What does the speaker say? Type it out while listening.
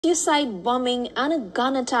Suicide bombing and a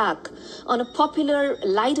gun attack on a popular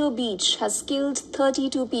Lido beach has killed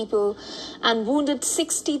 32 people and wounded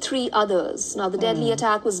 63 others. Now, the deadly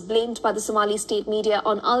attack was blamed by the Somali state media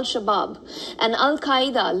on Al-Shabaab, an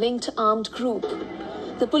Al-Qaeda-linked armed group.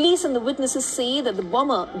 The police and the witnesses say that the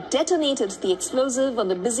bomber detonated the explosive on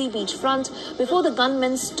the busy beachfront before the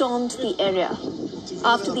gunmen stormed the area.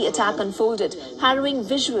 After the attack unfolded, harrowing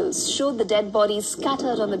visuals showed the dead bodies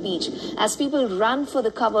scattered on the beach as people ran for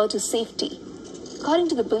the cover to safety. According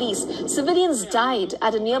to the police, civilians died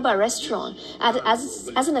at a nearby restaurant as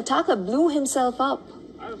an attacker blew himself up.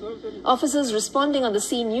 Officers responding on the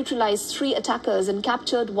scene neutralized 3 attackers and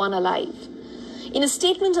captured 1 alive. In a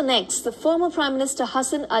statement on X, the former Prime Minister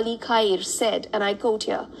Hassan Ali Khair said, and I quote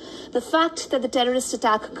here, "The fact that the terrorist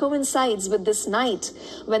attack coincides with this night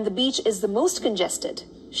when the beach is the most congested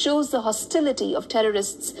shows the hostility of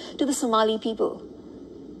terrorists to the Somali people."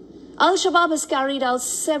 Al-Shabaab has carried out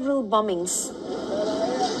several bombings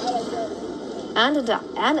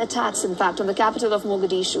and attacks, in fact, on the capital of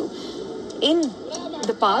Mogadishu in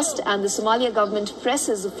the past, and the Somalia government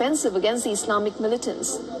presses offensive against the Islamic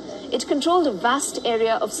militants. It controlled a vast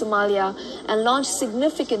area of Somalia and launched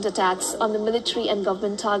significant attacks on the military and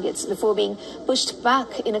government targets before being pushed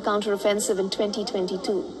back in a counteroffensive in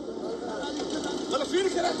 2022.